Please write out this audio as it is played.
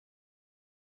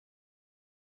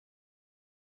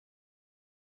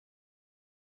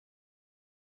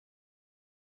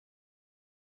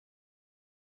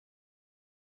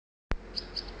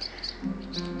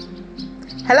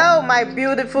Hello my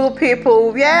beautiful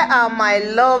people, where are my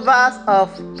lovers of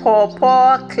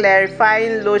pawpaw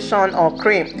clarifying lotion or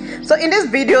cream? So in this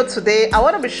video today I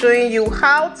want to be showing you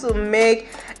how to make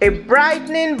a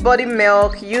brightening body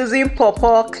milk using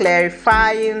pawpaw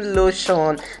clarifying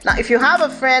lotion. Now if you have a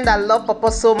friend that loves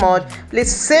pawpaw so much,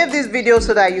 please save this video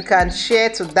so that you can share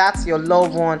to that your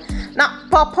loved one. Now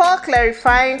pawpaw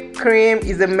clarifying cream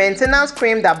is a maintenance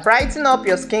cream that brightens up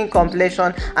your skin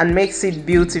complexion and makes it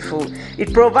beautiful.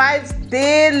 It provides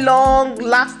day-long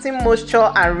lasting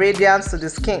moisture and radiance to the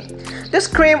skin. This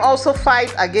cream also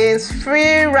fights against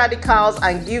free radicals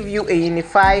and gives you a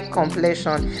unified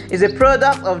complexion. It's a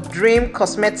product of Dream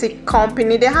Cosmetic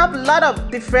Company. They have a lot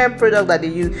of different products that they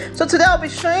use. So today I'll be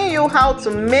showing you how to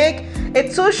make a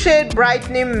 2-shade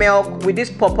brightening milk with this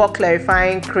pawpaw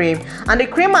clarifying cream. And the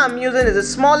cream I'm using is the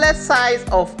smallest size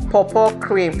of pawpaw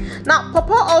cream. Now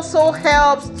pawpaw also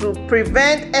helps to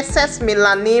prevent excess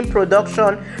melanin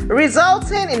production,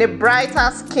 resulting in a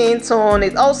brighter skin tone.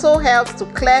 It also helps to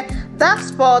clear dark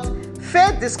spots,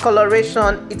 fade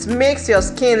discoloration. It makes your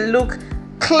skin look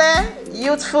clear,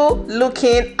 youthful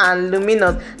looking and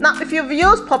luminous. Now if you've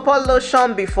used pawpaw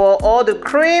lotion before or the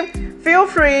cream, feel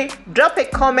free, drop a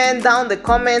comment down the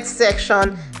comment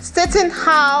section stating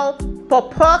how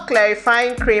pawpaw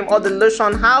clarifying cream or the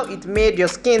lotion, how it made your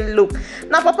skin look.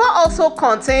 Now pawpaw also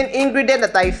contains ingredients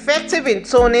that are effective in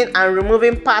toning and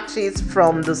removing patches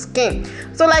from the skin.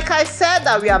 So like I said,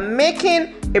 that we are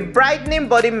making a brightening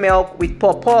body milk with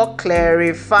pawpaw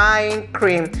clarifying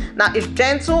cream. Now it's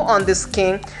gentle on the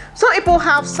skin. Some people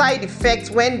have side effects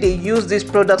when they use this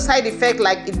product. Side effect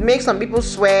like it makes some people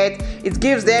sweat, it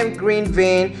gives them green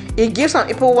vein, it gives some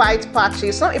people white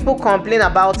patches. Some people complain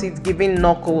about it giving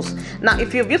knuckles. Now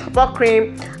if you've used pawpaw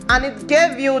cream and it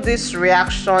gave you this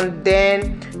reaction,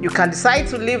 then you can decide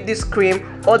to leave this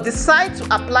cream or decide to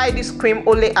apply this cream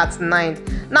only at night.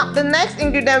 Now the next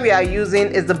ingredient we are using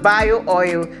is the bio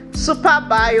oil, super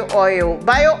bio oil.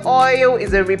 Bio oil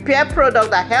is a repair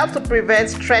product that helps to prevent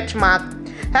stretch marks,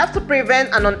 helps to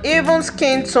prevent an uneven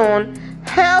skin tone,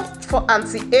 helps for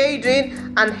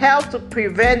anti-aging, and helps to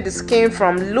prevent the skin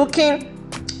from looking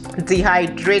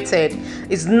dehydrated.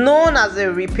 It's known as a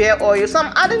repair oil. So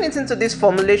I'm adding it into this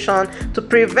formulation to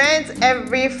prevent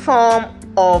every form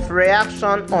of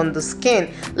reaction on the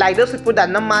skin, like those people that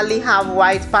normally have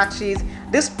white patches.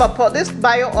 This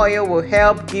bio oil will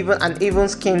help give an even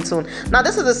skin tone. Now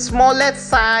this is the smallest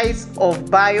size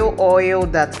of bio oil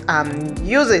that I'm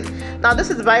using. Now this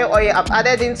is bio oil I've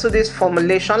added into this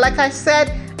formulation. Like I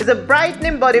said, it's a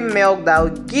brightening body milk that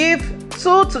will give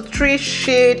 2 to 3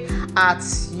 shades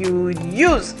as you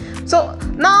use. So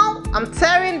now I'm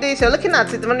tearing this. You're looking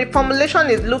at it when the formulation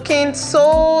is looking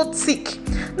so thick.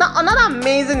 Now another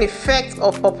amazing effect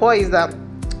of pawpaw is that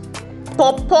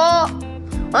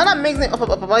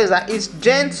it's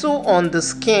gentle on the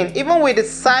skin. Even with the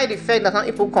side effect that some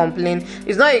people complain,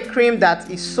 it's not a cream that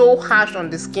is so harsh on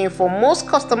the skin for most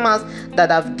customers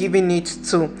that I've given it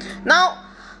to. Now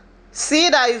see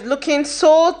that it's looking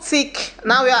so thick.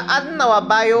 Now we are adding our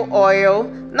bio oil.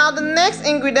 Now the next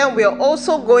ingredient we are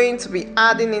also going to be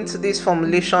adding into this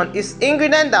formulation is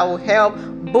ingredient that will help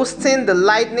boosting the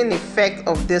lightening effect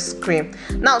of this cream.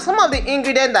 Now some of the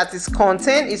ingredients that is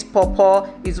contained is pawpaw,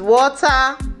 is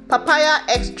water, papaya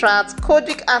extract,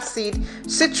 kojic acid,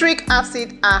 citric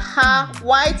acid, aha,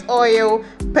 white oil,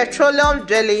 petroleum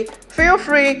jelly. Feel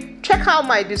free, check out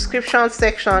my description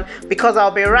section because I'll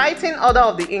be writing other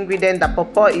of the ingredients that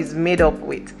pawpaw is made up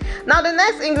with. Now the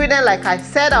next ingredient, like I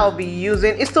said, I'll be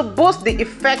using is to boost the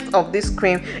effect of this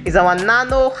cream is our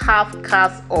nano half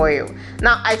caste oil.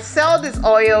 Now I sell this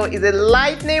oil, is a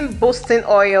lightening boosting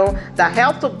oil that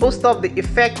helps to boost up the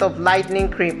effect of lightening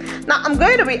cream. Now I'm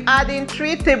going to be adding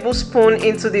 3 tablespoons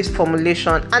into this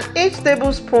formulation, and each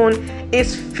tablespoon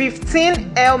is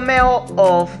 15 ml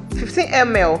of 15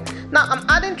 ml. Now I'm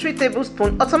adding 3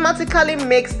 tablespoons, automatically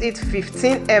makes it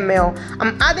 15 ml.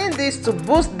 I'm adding this to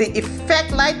boost the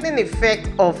effect, lightening effect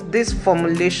of this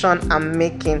formulation I'm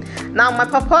making. Now my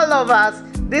pawpaw lovers,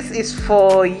 this is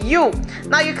for you.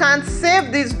 Now you can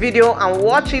save this video and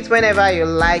watch it whenever you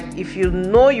like if you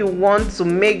know you want to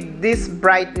make this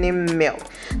brightening milk.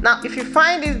 Now if you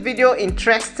find this video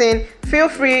interesting, feel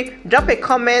free, drop a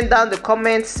comment down the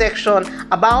comment section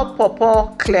about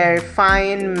pawpaw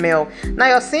clarifying milk. Now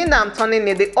you're seeing that I'm turning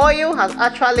it. The oil has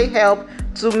actually helped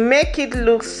to make it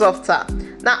look softer.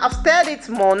 Now I've stirred it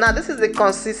more. Now this is the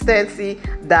consistency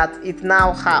that it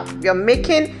now have. We are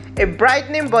making a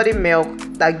brightening body milk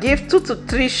that gives 2 to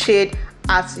 3 shades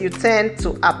as you tend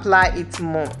to apply it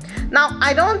more. Now,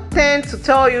 I don't tend to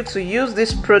tell you to use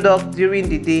this product during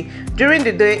the day. During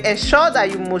the day, ensure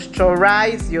that you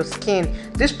moisturize your skin.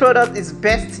 This product is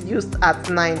best used at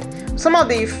night. Some of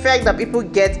the effect that people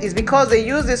get is because they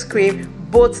use this cream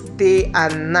both day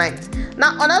and night.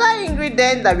 Now, another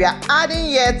ingredient that we are adding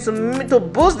here to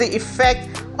boost the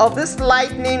effect of this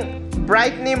lightening,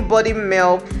 brightening body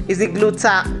milk is the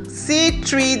Gluta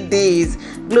C3 Days.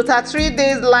 Gluta 3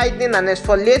 Days lightening and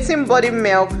exfoliating body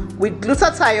milk with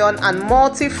glutathione and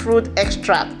multi-fruit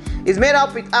extract. It's made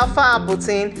up with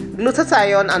alpha-arbutin,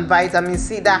 glutathione, and vitamin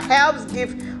C that helps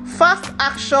give fast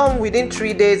action within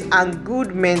 3 days and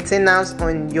good maintenance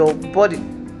on your body.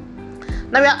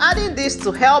 Now we are adding this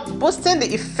to help boosting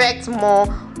the effect more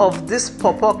of this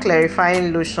pawpaw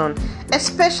clarifying lotion,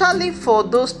 especially for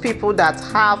those people that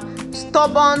have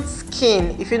stubborn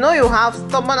skin. If you know you have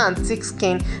stubborn and thick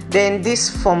skin, then this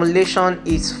formulation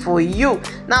is for you.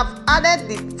 Now I've added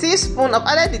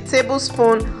the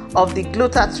tablespoon of the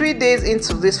Gluta 3 Days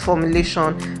into this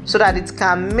formulation so that it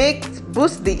can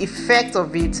boost the effect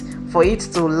of it, for it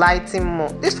to lighten more.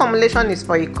 This formulation is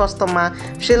for a customer.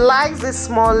 She likes the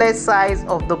smallest size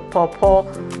of the pawpaw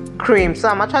cream, so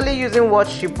I'm actually using what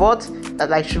she bought,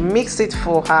 that I should mix it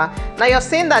for her. Now you're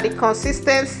seeing that the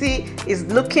consistency is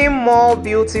looking more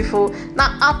beautiful.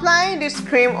 Now applying this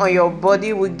cream on your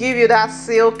body will give you that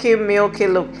silky milky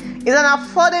look. It's an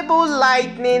affordable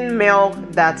lightening milk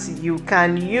that you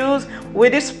can use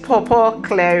with this pawpaw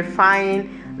clarifying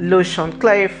lotion,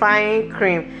 clarifying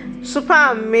cream. Super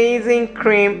amazing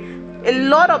cream. A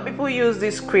lot of people use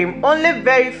this cream. Only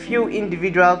very few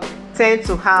individuals tend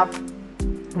to have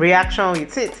reaction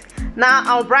with it. Now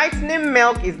our brightening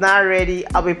milk is now ready.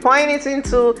 I'll be pouring it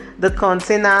into the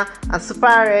container and super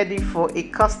ready for a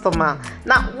customer.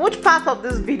 Now, which part of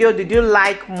this video did you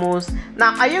like most?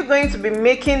 Now, are you going to be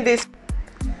making this?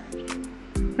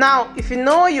 Now, if you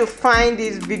know you find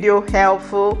this video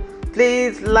helpful,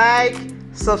 please like,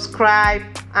 subscribe,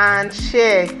 and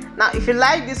share. Now, if you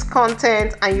like this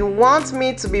content and you want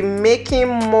me to be making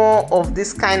more of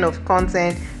this kind of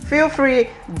content, feel free,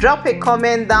 drop a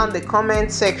comment down the comment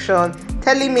section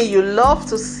telling me you love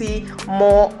to see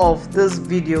more of this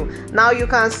video. Now you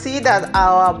can see that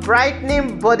our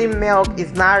brightening body milk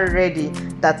is now ready,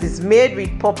 that is made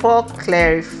with pawpaw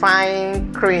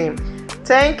clarifying cream.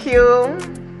 Thank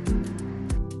you.